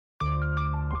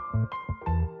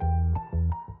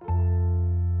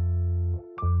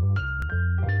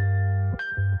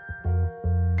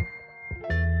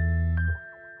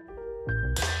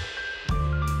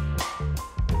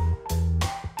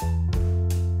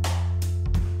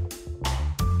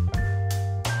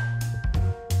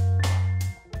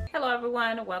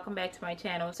everyone, welcome back to my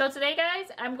channel. So today guys,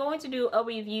 I'm going to do a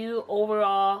review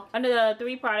overall under the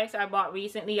 3 products I bought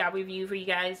recently. I'll review for you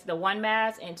guys the 1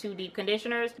 mask and 2 deep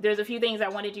conditioners. There's a few things I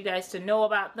wanted you guys to know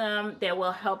about them that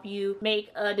will help you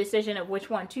make a decision of which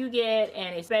one to get,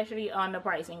 and especially on the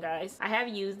pricing guys. I have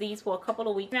used these for a couple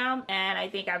of weeks now and I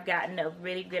think I've gotten a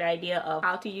really good idea of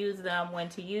how to use them, when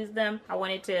to use them. I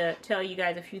wanted to tell you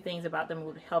guys a few things about them that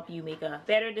would help you make a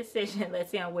better decision,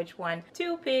 let's see, on which one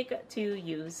to pick to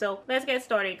use. So let's get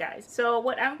started guys. So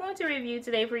what I'm going to review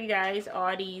today for you guys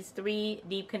are these 3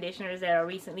 deep conditioners that are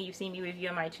recently you've seen me review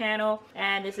on my channel.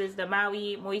 And this is the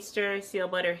Maui Moisture Seal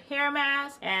Butter Hair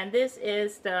Mask, and this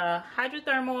is the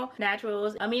Hydrothermal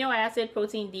Naturals Amino Acid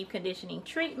Protein Deep Conditioning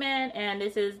Treatment, and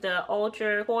this is the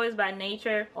Ultra Poised by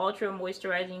Nature Ultra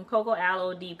Moisturizing Cocoa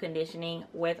Aloe Deep Conditioning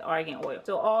with Argan Oil.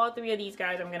 So all 3 of these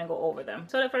guys, I'm gonna go over them.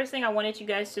 So the first thing I wanted you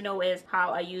guys to know is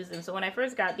how I use them. So when I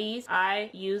first got these,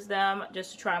 I used them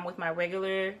just to try them with my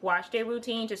regular wash day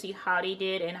routine to see how they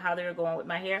did and how they were going with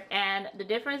my hair. And the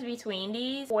difference between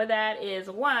these for that is,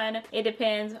 one, it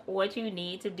depends what you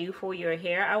need to do for your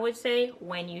hair, I would say,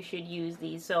 when you should use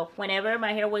these. So whenever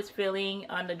my hair was feeling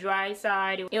on the dry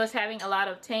side, it was having a lot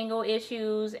of tangle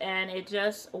issues and it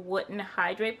just wouldn't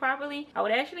hydrate properly, I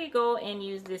would actually go and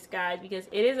use this guys, because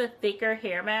it is a thicker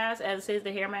hair mask. As it says,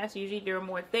 the hair masks usually they're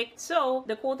more thick. So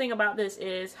the cool thing about this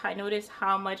is I noticed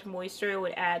how much moisture it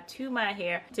would add to my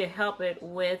hair to help it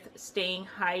with staying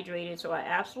hydrated. So I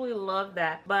absolutely love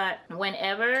that. But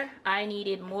whenever I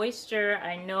needed moisture,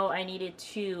 I know I needed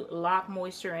to lock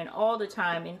moisture in all the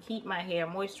time and keep my hair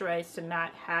moisturized to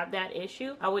not have that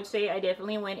issue, I would say I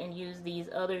definitely went and used these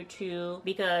other 2,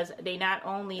 because they not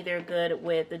only they're good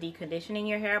with the deep conditioning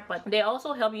your hair, but they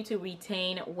also help you to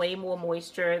retain way more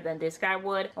moisture than this guy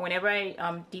would. Whenever I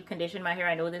deep condition my hair,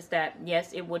 I noticed that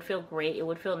yes, it would feel great, it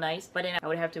would feel nice, but then I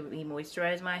would have to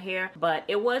re-moisturize my hair. But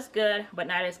it was good, but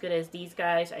not as good as these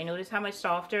guys. I noticed how much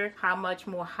softer, how much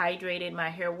more hydrated my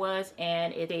hair was,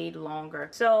 and it stayed longer.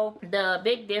 So the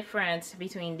big difference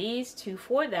between these 2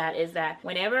 for that is that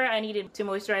whenever I needed to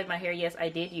moisturize my hair, yes, I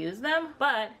did use them,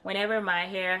 but whenever my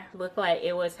hair looked like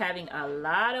it was having a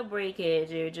lot of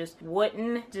breakage, it just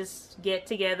wouldn't just get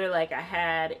together, like I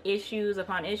had issues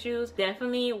upon issues,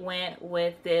 definitely went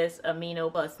with this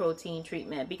Amino Plus protein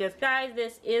treatment. Because guys,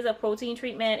 this is a protein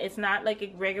treatment, it's not like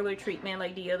a regular treatment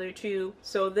like the other 2.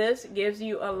 So this gives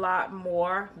you a lot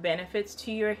more benefits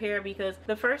to your hair, because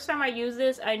the first time I used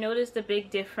this, I noticed a big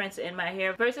difference in my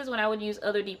hair versus when I would use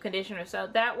other deep conditioners. So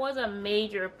that was a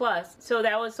major plus. So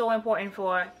that was so important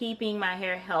for keeping my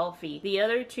hair healthy. The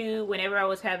other 2, whenever I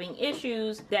was having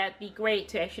issues, that'd be great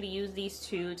to actually use these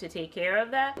 2 to take care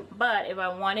of that. But if I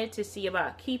wanted to see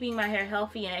about keeping my hair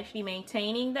healthy and actually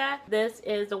maintaining that, this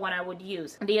is the one I would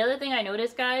use. The other thing I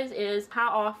noticed guys is how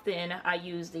often I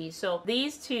use these. So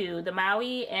these 2, the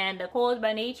Maui and the Poised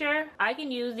by Nature, I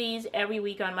can use these every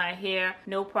week on my hair,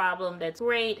 no problem. That's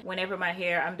great. Whenever my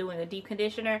hair, I'm doing a deep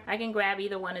conditioner, I can grab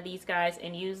either one of these guys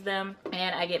and use them,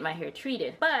 and I get my hair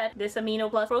treated. But this Amino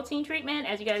Plus protein treatment,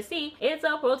 as you guys see, it's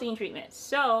a protein treatment.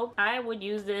 So I would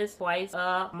use this twice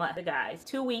a month guys.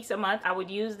 2 weeks a month I would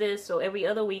use this. So every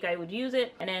other week I would use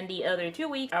it, and then the other 2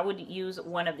 weeks I would use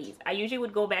one of these. I usually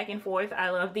would go back and forth. I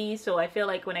love these, so I feel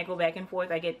like when I go back and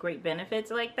forth I get great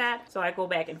benefits like that. So I go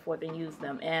back and forth and use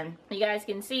them, and you guys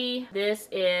can see this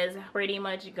is pretty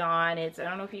much gone. It's, I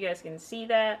don't know if you guys can see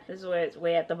that, this is where it's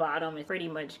way at the bottom, it's pretty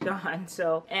much gone.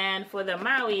 So, and for the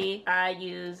Maui, I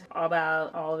use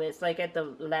about all of it. It's like at the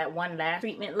one last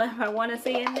treatment left, I want to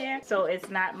say, in there, so it's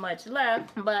not much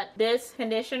left. But this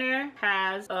conditioner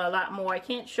has a lot more. I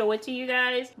can't show it to you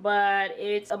guys, but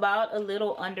it's about a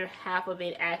little under half of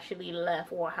it actually left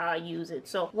for how I use it.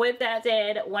 So with that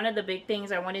said, one of the big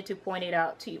things I wanted to point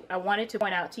out to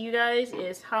you guys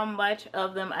is how much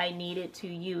of them I needed to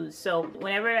use. So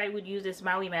whenever I would use this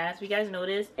Maui mask, you guys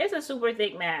notice it's a super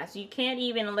thick mask. You can't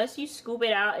even, unless you scoop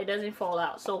it out, it doesn't fall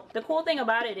out. So the cool thing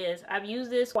about it is I've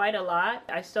used this quite a lot.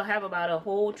 I still have about a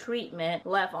whole treatment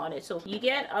left on it. So you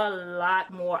get a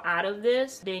lot more out of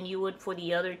this than you would for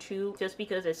the other 2, just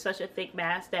because it's such a thick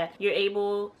mask that you're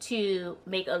able to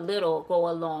make a little go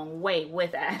a long way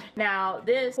with that. Now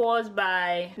this Poised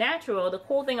by Natural, the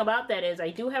cool thing about that is I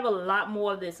do have a lot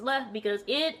more of this left, because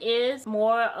it is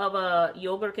more of a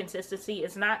yogurt consistency.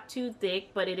 It's not too thick,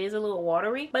 but it is a little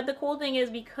watery. But the cool thing is,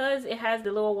 because it has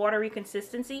the little watery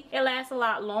consistency, it lasts a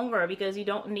lot longer, because you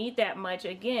don't need that much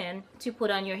again to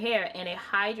put on your hair, and it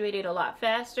hydrated a lot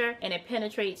faster and it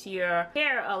penetrates your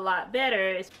hair a lot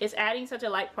better. It's adding such a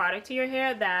light product to your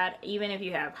hair that even if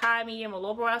you have high, medium, or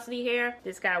low porosity hair,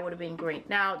 this guy would have been great.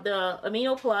 Now the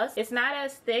Amino Plus, it's not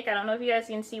as thick. I don't know if you guys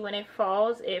can see when it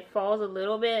falls a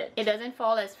little bit. It doesn't doesn't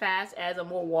fall as fast as a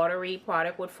more watery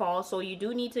product would fall, so you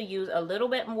do need to use a little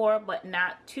bit more but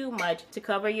not too much to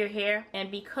cover your hair. And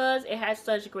because it has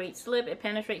such great slip, it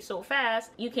penetrates so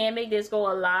fast, you can make this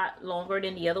go a lot longer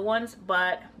than the other ones.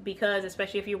 But because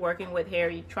especially if you're working with hair,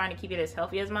 you're trying to keep it as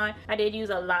healthy as mine, I did use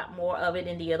a lot more of it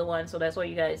in the other one, so that's why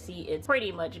you guys see it's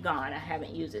pretty much gone. I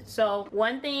haven't used it. So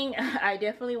one thing I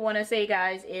definitely want to say,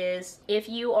 guys, is if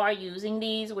you are using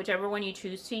these, whichever one you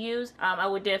choose to use, I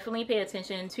would definitely pay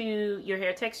attention to your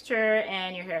hair texture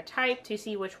and your hair type to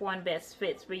see which one best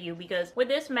fits for you. Because with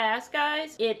this mask,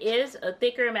 guys, it is a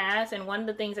thicker mask, and one of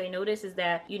the things I noticed is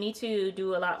that you need to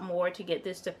do a lot more to get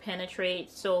this to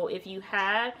penetrate. So if you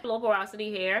have low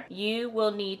porosity hair, you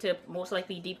will need to most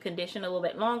likely deep condition a little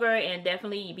bit longer, and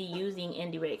definitely be using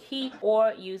indirect heat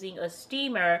or using a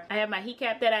steamer. I have my heat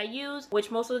cap that I use,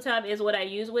 which most of the time is what I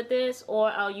use with this,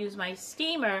 or I'll use my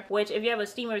steamer, which if you have a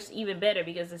steamer is even better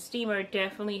because the steamer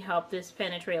definitely helps this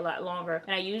penetrate a lot longer.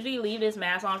 And I usually leave this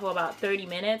mask on for about 30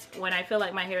 minutes. When I feel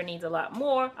like my hair needs a lot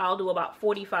more, I'll do about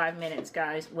 45 minutes,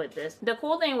 guys, with this. The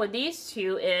cool thing with these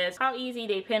two is how easy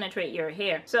they penetrate your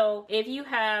hair. So if you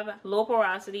have low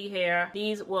porosity hair,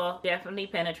 these will definitely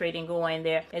penetrate and go in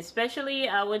there. Especially,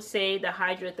 I would say the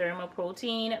hydrothermal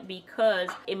protein, because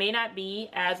it may not be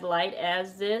as light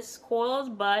as this coils,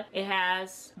 but it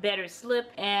has better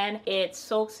slip and it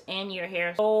soaks in your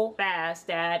hair so fast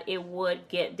that it would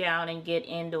get down and get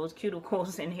in those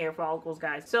cuticles and hair follicles,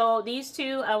 guys. So these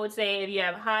two, I would say if you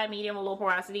have high, medium, or low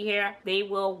porosity hair, they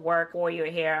will work for your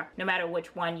hair no matter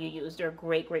which one you use. They're a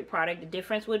great product. The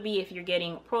difference would be if you're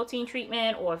getting protein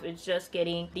treatment or if it's just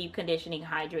getting deep conditioning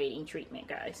hydrating treatment,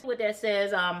 guys. What that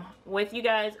says, with you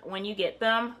guys, when you get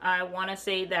them, I want to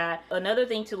say that another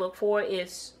thing to look for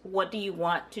is what do you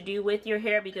want to do with your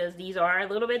hair, because these are a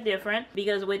little bit different.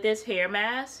 Because with this hair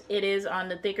mask, it is on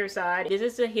the thicker side. This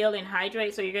is to heal and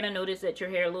hydrate, so you're going to notice that your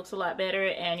hair looks a lot better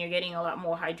and you're getting a lot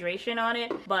more hydration on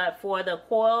it. But for the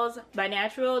coils by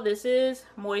Natural, this is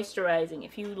moisturizing.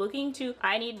 If you're looking to,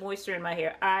 I need moisture in my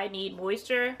hair, I need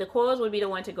moisture, the coils would be the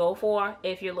one to go for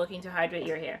if you're looking to hydrate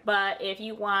your hair. But if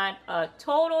you want a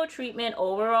total treatment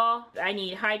overall, I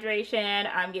need hydration,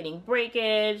 I'm getting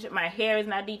breakage, my hair is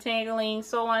not detangling,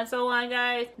 so on,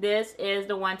 guys, this is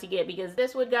the one to get, because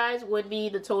this would, guys, would be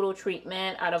the total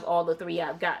treatment out of all the three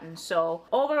I've gotten. So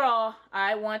overall,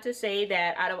 I want to say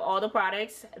that out of all the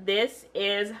products, this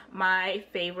is my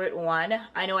favorite one.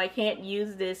 I know I can't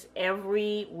use this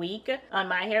every week on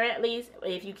my hair, at least.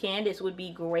 If you can, this would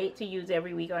be great to use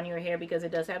every week on your hair because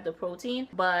it does have the protein.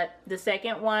 But the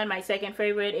second one, my second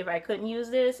favorite, if I couldn't use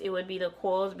this, it would be the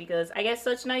coils, because I get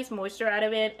such nice moisture out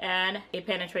of it and it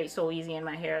penetrates so easy in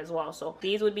my hair as well. So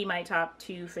these would be my top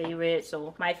two favorites.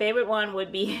 So my favorite one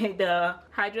would be the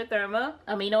hydrothermal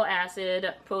amino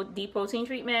acid deep protein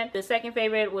treatment. The second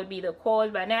favorite would be the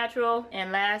coils by Natural,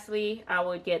 and lastly I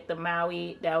would get the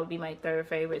Maui. That would be my third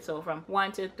favorite. So from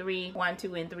 1 to 3, 1,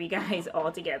 2, and 3, guys,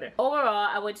 all together. Overall,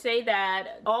 I would say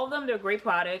that all of them, they're great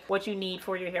products. What you need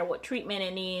for your hair, what treatment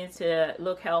it needs to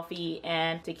look healthy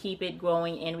and to keep it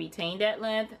growing and retain that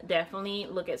length, definitely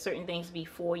look at certain things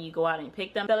before you go out and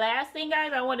pick them. The last thing,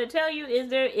 guys, I want to tell you is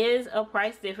there is a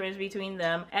price difference between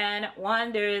them, and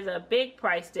one, there is a big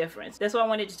price difference. That's why I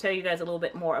wanted to tell you guys a little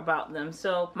bit more about them.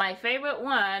 So my favorite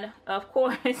one, of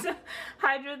course,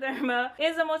 Hydrotherma,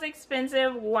 is the most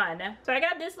expensive one. So I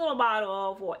got this little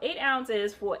bottle for 8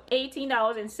 ounces for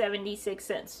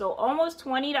 $18.76. So almost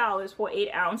 $20 for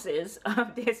 8 ounces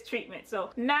of this treatment.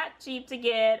 So not cheap to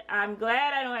get. I'm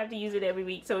glad I don't have to use it every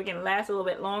week so it can last a little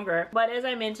bit longer. But as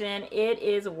I mentioned, it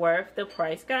is worth the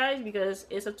price, guys, because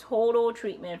it's a total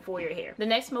treatment for your hair. The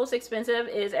next most expensive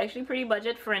is actually pretty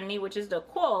budget friendly, which is the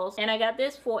coils, and I got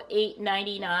this for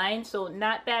 $8.99, so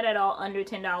not bad at all, under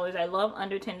 $10. I love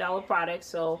under $10 products,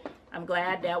 so I'm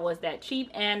glad that was that cheap.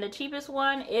 And the cheapest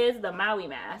one is the Maui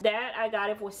mask. That I got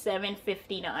it for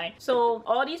 $7.59. So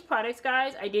all these products,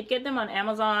 guys, I did get them on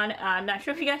Amazon. I'm not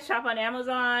sure if you guys shop on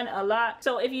Amazon a lot.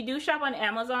 So if you do shop on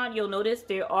Amazon, you'll notice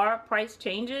there are price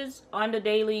changes on the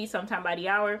daily, sometime by the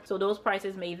hour. So those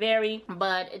prices may vary,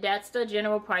 but that's the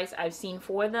general price I've seen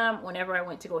for them whenever I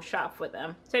went to go shop for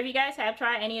them. So if you guys have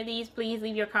tried any of these, please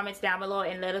leave your comments down below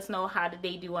and let us know how did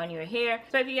they do on your hair.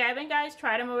 So if you haven't, guys,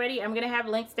 tried them already, I'm gonna have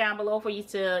links down below for you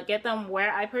to get them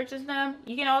where I purchased them.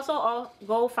 You can also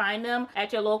go find them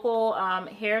at your local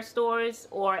hair stores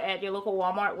or at your local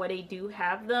Walmart where they do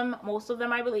have them, most of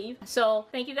them, I believe. So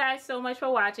thank you guys so much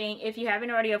for watching. If you haven't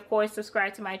already, of course,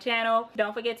 subscribe to my channel.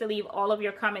 Don't forget to leave all of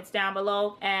your comments down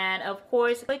below, and of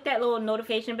course click that little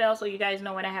notification bell so you guys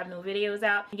know when I have new videos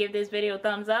out. Give this video a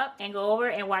thumbs up and go over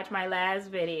and watch my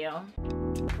last video.